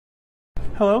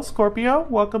Hello Scorpio,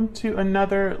 welcome to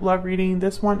another love reading.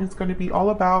 This one is going to be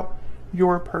all about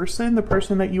your person, the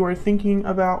person that you are thinking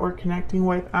about or connecting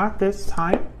with at this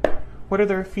time. What are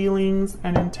their feelings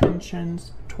and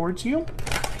intentions towards you?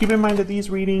 Keep in mind that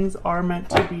these readings are meant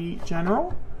to be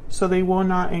general, so they will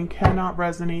not and cannot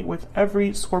resonate with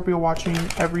every Scorpio watching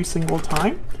every single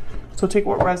time. So take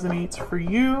what resonates for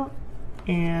you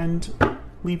and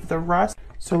leave the rest.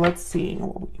 So let's see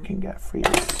what we can get for you,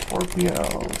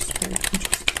 Scorpio.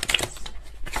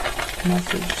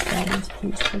 Message, guidance,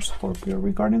 please, for Scorpio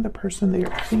regarding the person they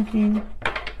are thinking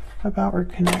about or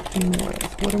connecting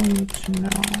with. What do we need to know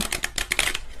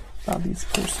about these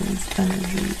person's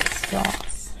energy,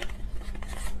 thoughts?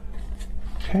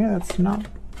 Okay,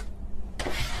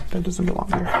 that doesn't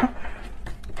belong here.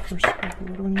 For Scorpio,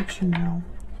 what do we need to know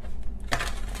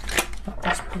about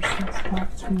this person's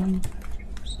thoughts, feelings?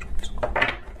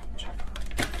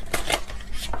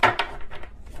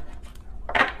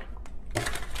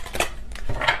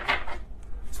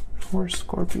 For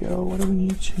Scorpio, what do we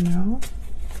need to know?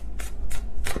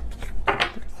 Their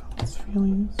thoughts,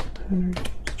 feelings, energies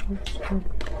towards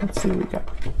Scorpio. Let's see what we got.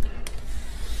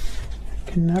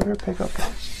 I can never pick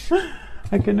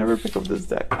up this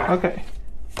deck. Okay.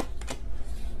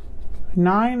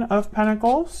 9 of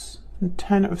Pentacles,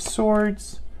 10 of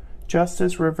Swords,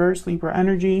 Justice, reverse, Libra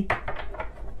energy,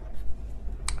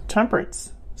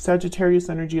 Temperance, Sagittarius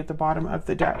energy at the bottom of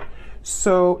the deck.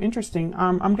 So interesting.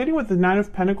 I'm getting with the 9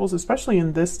 of Pentacles, especially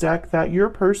in this deck, that your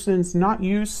person's not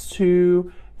used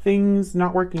to things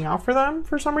not working out for them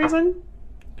for some reason.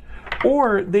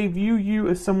 Or they view you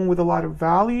as someone with a lot of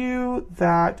value,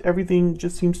 that everything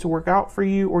just seems to work out for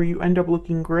you, or you end up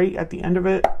looking great at the end of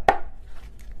it.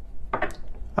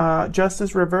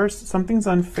 Justice reverse, something's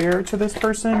unfair to this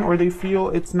person, or they feel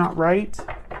it's not right.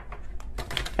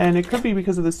 And it could be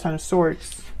because of this 10 of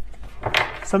Swords.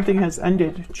 Something has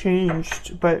ended,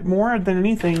 changed, but more than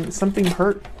anything, something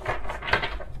hurt.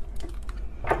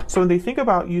 So when they think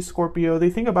about you, Scorpio, they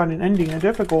think about an ending, a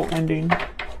difficult ending,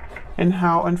 and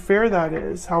how unfair that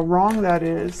is, how wrong that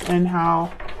is, and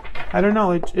how, I don't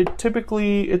know, it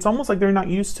typically, it's almost like they're not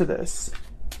used to this,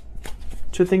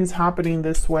 to things happening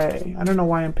this way. I don't know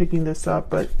why I'm picking this up,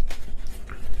 but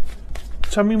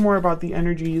tell me more about the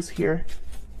energies here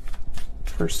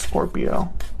for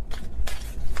Scorpio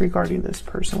regarding this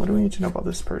person. What do we need to know about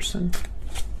this person?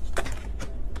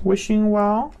 Wishing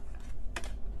well,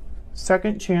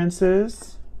 second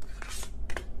chances,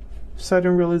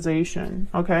 sudden realization.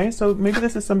 Okay, so maybe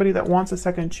this is somebody that wants a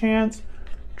second chance.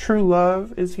 True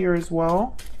love is here as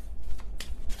well.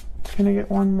 Can I get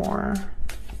one more?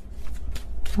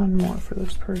 One more for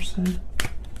this person.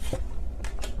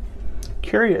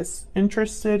 Curious,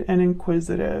 interested, and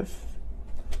inquisitive.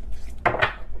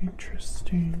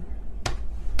 Interesting.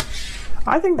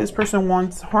 I think this person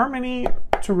wants harmony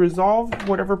to resolve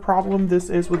whatever problem this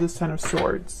is with this 10 of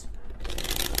Swords.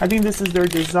 I think this is their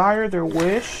desire, their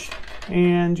wish,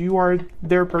 and you are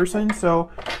their person.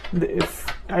 So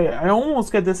if I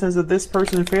almost get the sense that this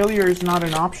person, failure is not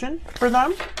an option for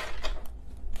them.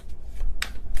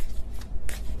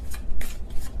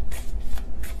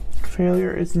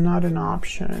 Failure is not an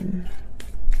option.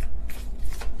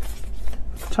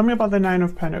 Tell me about the 9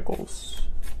 of Pentacles.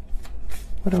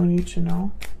 What do I need to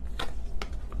know?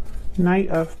 Knight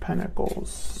of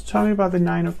Pentacles. Tell me about the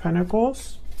 9 of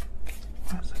Pentacles.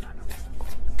 What is the 9 of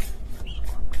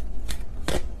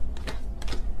Pentacles?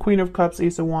 Queen of Cups,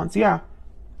 Ace of Wands. Yeah.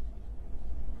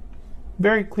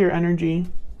 Very clear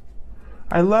energy.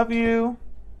 I love you.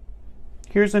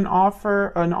 Here's an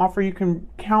offer you can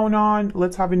count on.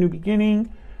 Let's have a new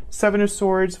beginning. 7 of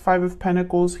Swords, 5 of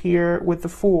Pentacles here with the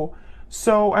Fool.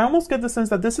 So I almost get the sense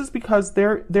that this is because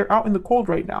they're out in the cold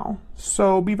right now.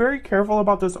 So be very careful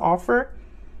about this offer.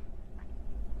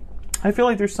 I feel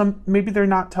like there's maybe they're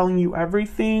not telling you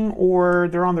everything, or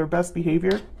they're on their best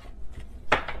behavior.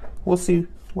 We'll see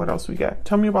what else we get.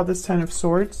 Tell me about this 10 of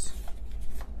Swords.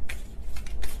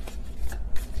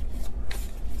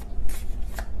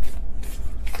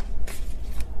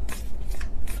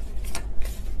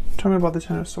 Tell me about the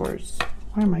 10 of Swords.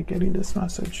 Why am I getting this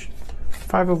message?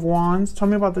 5 of Wands. Tell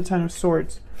me about the 10 of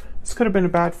Swords. This could have been a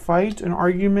bad fight, an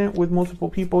argument with multiple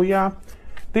people. Yeah.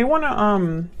 They want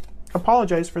to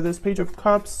apologize for this. Page of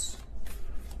Cups.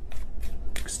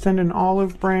 Extend an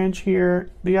olive branch here.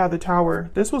 Yeah, the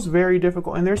Tower. This was very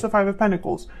difficult. And there's the 5 of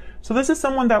Pentacles. So this is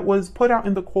someone that was put out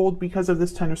in the cold because of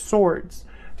this 10 of Swords.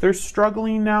 They're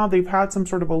struggling now. They've had some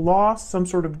sort of a loss, some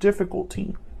sort of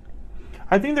difficulty.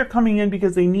 I think they're coming in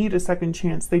because they need a second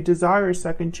chance. They desire a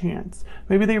second chance.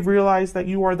 Maybe they realize that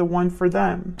you are the one for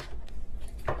them.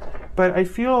 But I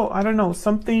feel, I don't know,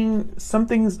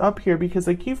 something's up here because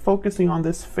I keep focusing on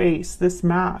this face, this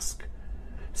mask.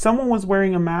 Someone was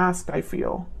wearing a mask, I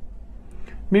feel.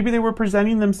 Maybe they were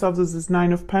presenting themselves as this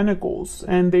Nine of Pentacles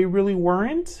and they really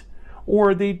weren't.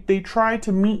 Or they tried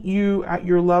to meet you at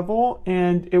your level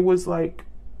and it was like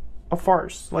a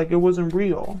farce, like it wasn't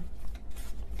real.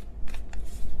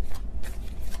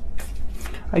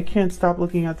 I can't stop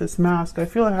looking at this mask. I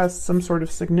feel it has some sort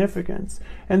of significance.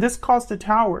 And this caused a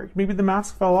tower. Maybe the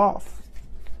mask fell off.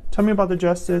 Tell me about the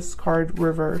Justice card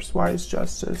reverse. Why is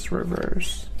Justice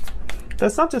reverse?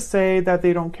 That's not to say that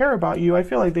they don't care about you. I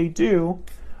feel like they do.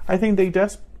 I think they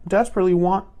desperately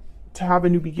want to have a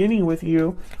new beginning with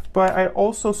you. But I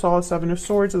also saw a Seven of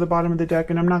Swords at the bottom of the deck,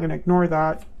 and I'm not going to ignore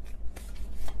that.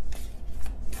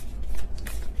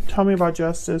 Tell me about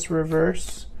Justice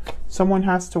reverse. Someone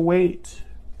has to wait.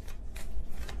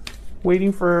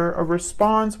 Waiting for a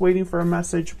response, waiting for a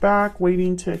message back,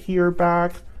 waiting to hear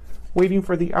back, waiting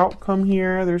for the outcome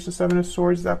here. There's the Seven of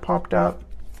Swords that popped up.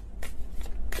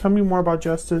 Tell me more about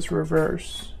Justice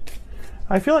reverse.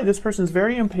 I feel like this person is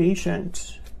very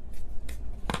impatient.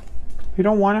 You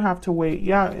don't want to have to wait.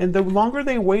 Yeah, and the longer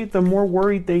they wait, the more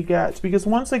worried they get. Because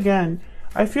once again,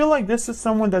 I feel like this is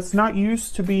someone that's not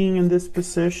used to being in this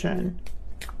position.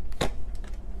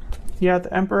 Yeah,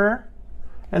 the Emperor.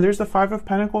 And there's the Five of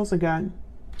Pentacles again.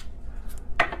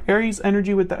 Aries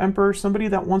energy with the Emperor. Somebody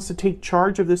that wants to take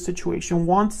charge of this situation.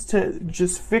 Wants to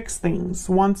just fix things.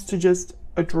 Wants to just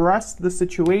address the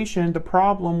situation, the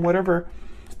problem, whatever.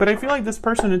 But I feel like this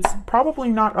person, it's probably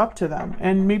not up to them.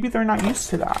 And maybe they're not used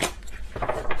to that.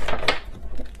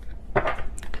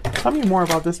 Tell me more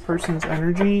about this person's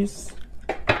energies.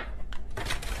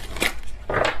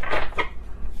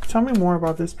 Tell me more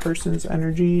about this person's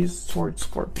energies towards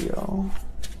Scorpio.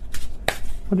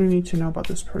 What do we need to know about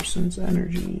this person's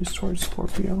energies towards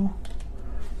Scorpio?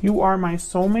 You are my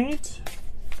soulmate.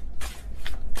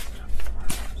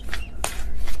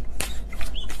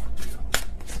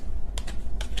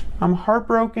 I'm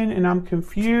heartbroken and I'm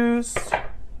confused.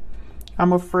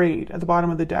 I'm afraid at the bottom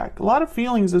of the deck. A lot of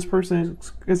feelings this person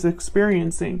is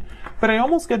experiencing. But I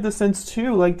almost get the sense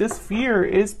too, like this fear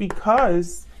is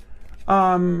because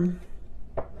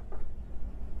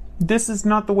this is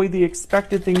not the way they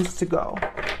expected things to go,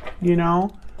 you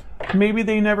know? Maybe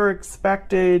they never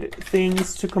expected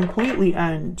things to completely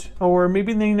end, or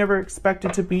maybe they never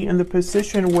expected to be in the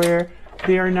position where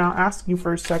they are now asking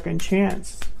for a second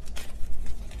chance.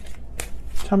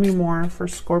 Tell me more for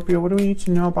Scorpio. What do we need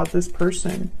to know about this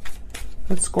person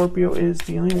that Scorpio is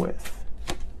dealing with?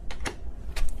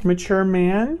 Mature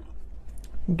man,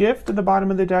 gift at the bottom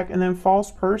of the deck, and then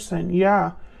false person.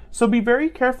 Yeah. So be very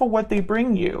careful what they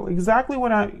bring you. Exactly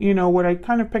what I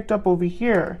kind of picked up over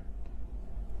here.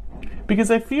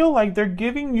 Because I feel like they're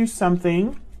giving you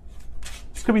something.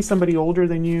 This could be somebody older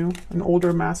than you, an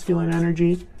older masculine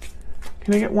energy.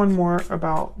 Can I get one more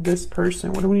about this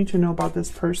person? What do we need to know about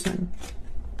this person?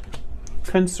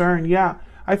 Concern, yeah.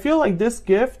 I feel like this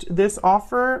gift, this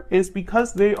offer is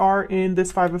because they are in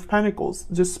this Five of Pentacles,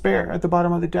 despair at the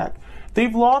bottom of the deck.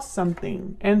 They've lost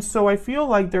something. And so I feel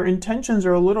like their intentions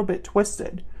are a little bit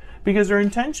twisted because their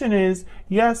intention is,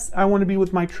 yes, I want to be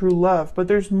with my true love, but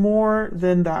there's more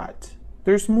than that.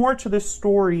 There's more to this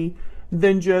story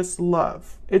than just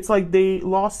love. It's like they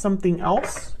lost something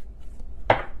else.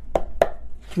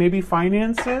 Maybe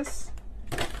finances.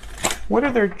 What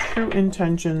are their true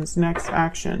intentions, next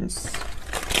actions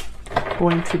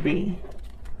going to be?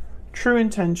 True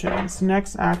intentions,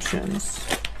 next actions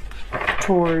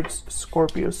towards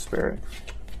Scorpio spirit.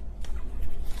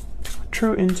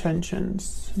 True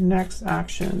intentions, next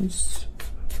actions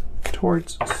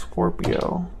towards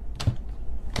Scorpio.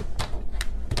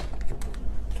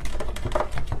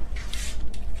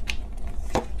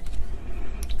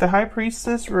 The High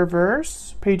Priestess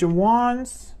reverse, Page of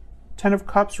Wands, Ten of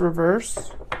Cups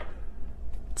reverse,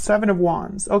 Seven of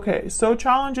Wands. Okay, so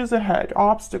challenges ahead,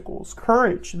 obstacles,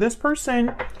 courage. This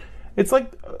person, it's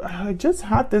like, I just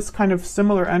had this kind of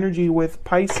similar energy with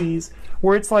Pisces,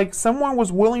 where it's like someone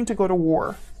was willing to go to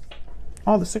war.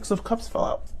 Oh, the Six of Cups fell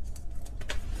out.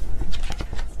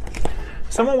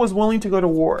 Someone was willing to go to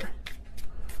war.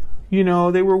 You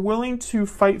know, they were willing to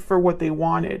fight for what they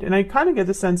wanted. And I kind of get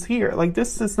the sense here, like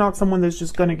this is not someone that's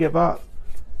just going to give up.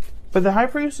 But the High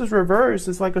Priestess reverse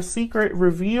is like a secret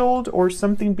revealed or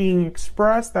something being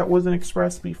expressed that wasn't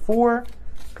expressed before.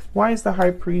 Why is the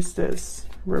High Priestess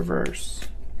reverse?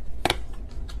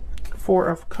 Four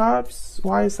of Cups.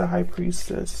 Why is the High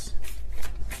Priestess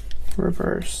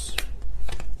reverse?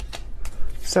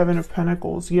 Seven of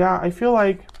Pentacles. Yeah, I feel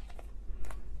like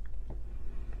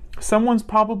Someone's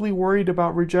probably worried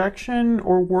about rejection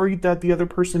or worried that the other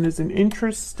person isn't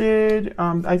interested.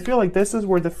 I feel like this is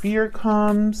where the fear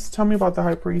comes. Tell me about the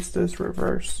High Priestess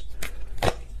reverse.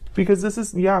 Because this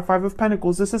is, yeah, Five of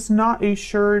Pentacles. This is not a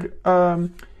assured,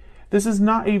 this is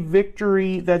not a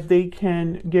victory that they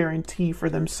can guarantee for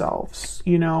themselves,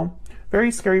 you know. Very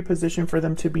scary position for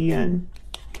them to be in.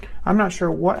 I'm not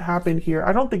sure what happened here.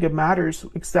 I don't think it matters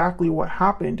exactly what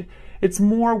happened. It's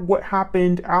more what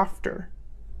happened after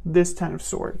this Ten of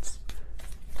Swords.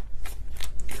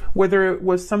 Whether it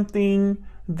was something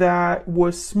that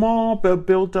was small but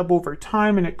built up over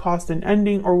time and it caused an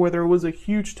ending, or whether it was a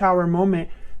huge tower moment,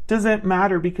 doesn't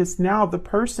matter, because now the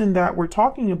person that we're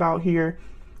talking about here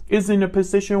is in a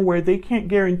position where they can't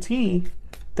guarantee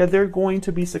that they're going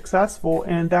to be successful,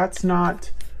 and that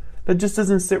just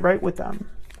doesn't sit right with them.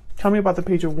 Tell me about the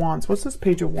Page of Wands. What's this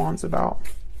Page of Wands about?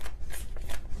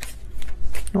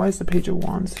 Why is the Page of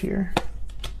Wands here?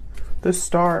 The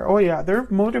Star. Oh yeah, they're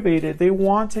motivated. They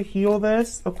want to heal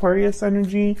this Aquarius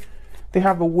energy. They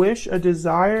have a wish, a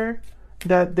desire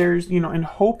that there's, you know, and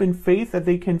hope and faith that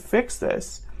they can fix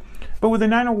this. But with the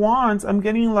Nine of Wands, I'm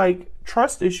getting like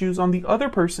trust issues on the other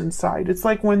person's side. It's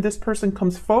like when this person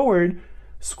comes forward,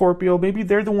 Scorpio, maybe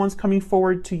they're the ones coming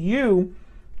forward to you.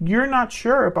 You're not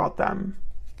sure about them.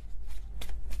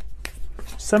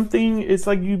 Something is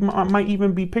like you might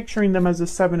even be picturing them as a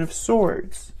Seven of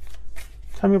Swords.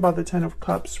 Tell me about the Ten of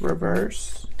Cups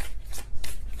reverse.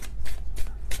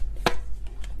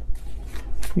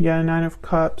 Yeah, Nine of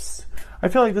Cups. I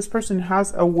feel like this person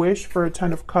has a wish for a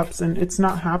Ten of Cups and it's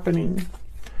not happening.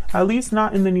 At least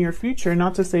not in the near future.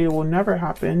 Not to say it will never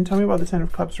happen. Tell me about the Ten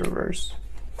of Cups reverse.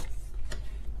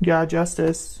 Yeah,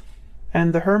 Justice.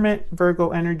 And the Hermit, Virgo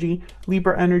energy,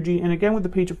 Libra energy, and again with the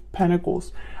Page of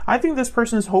Pentacles. I think this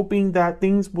person is hoping that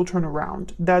things will turn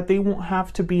around, that they won't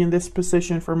have to be in this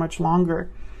position for much longer.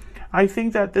 I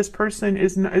think that this person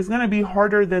is going to be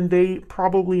harder than they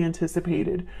probably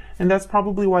anticipated. And that's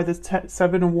probably why this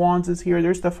Seven of Wands is here.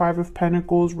 There's the Five of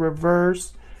Pentacles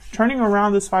reverse. Turning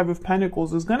around this Five of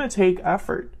Pentacles is going to take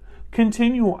effort,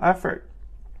 continual effort.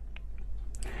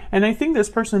 And I think this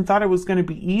person thought it was going to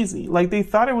be easy. Like they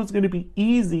thought it was going to be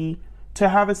easy to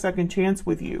have a second chance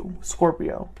with you,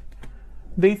 Scorpio.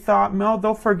 They thought, Mel,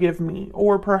 they'll forgive me.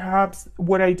 Or perhaps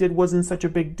what I did wasn't such a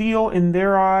big deal in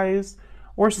their eyes,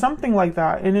 or something like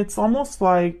that. And it's almost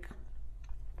like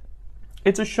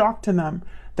it's a shock to them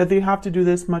that they have to do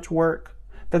this much work,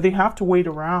 that they have to wait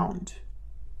around.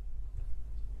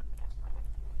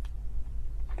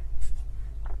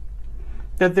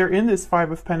 That they're in this Five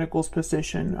of Pentacles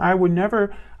position. I would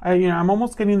never, I'm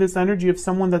almost getting this energy of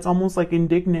someone that's almost like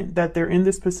indignant that they're in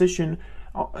this position.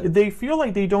 They feel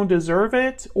like they don't deserve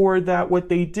it, or that what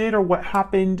they did or what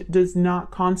happened does not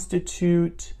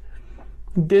constitute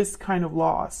this kind of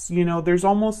loss. You know, there's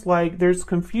almost like there's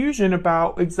confusion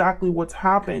about exactly what's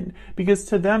happened, because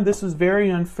to them this is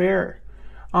very unfair.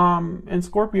 And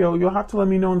Scorpio, you'll have to let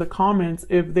me know in the comments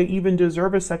if they even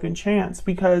deserve a second chance,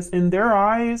 because in their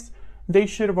eyes, they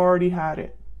should have already had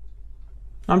it.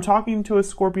 I'm talking to a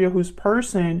Scorpio whose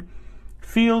person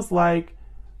feels like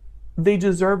they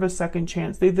deserve a second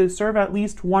chance. They deserve at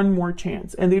least one more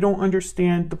chance, and they don't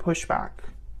understand the pushback.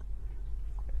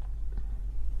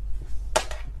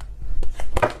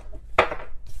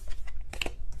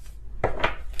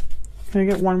 Can I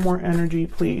get one more energy,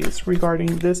 please,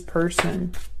 regarding this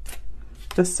person?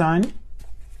 The Sun.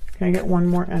 Can I get one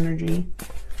more energy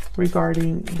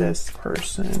regarding this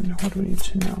person? What do we need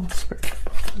to know, Spirit,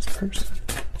 about this person?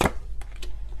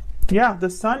 Yeah, the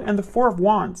Sun and the Four of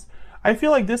Wands. I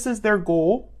feel like this is their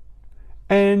goal,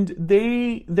 and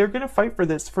they're going to fight for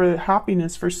this, for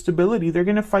happiness, for stability. They're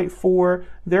going to fight for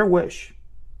their wish.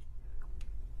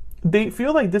 They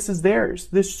feel like this is theirs.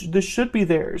 This should be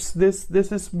theirs. This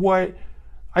is what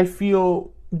I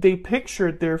feel they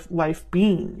pictured their life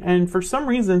being. And for some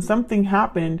reason, something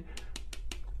happened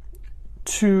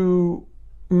to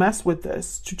mess with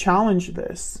this, to challenge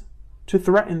this, to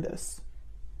threaten this.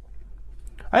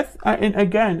 And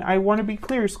again, I want to be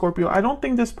clear, Scorpio. I don't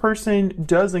think this person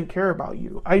doesn't care about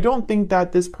you. I don't think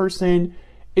that this person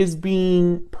is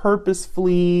being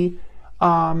purposefully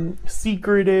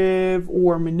secretive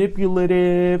or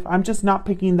manipulative. I'm just not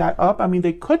picking that up. I mean,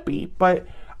 they could be, but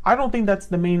I don't think that's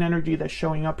the main energy that's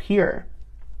showing up here.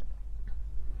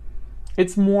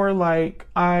 It's more like,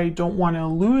 I don't want to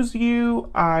lose you.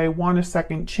 I want a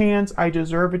second chance. I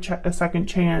deserve a second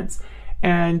chance.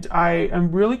 And I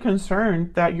am really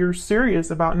concerned that you're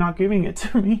serious about not giving it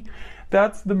to me.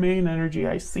 That's the main energy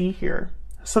I see here.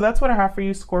 So that's what I have for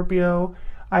you, Scorpio.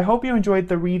 I hope you enjoyed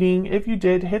the reading. If you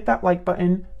did, hit that like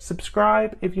button,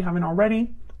 subscribe if you haven't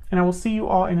already, and I will see you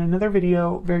all in another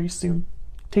video very soon.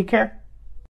 Take care.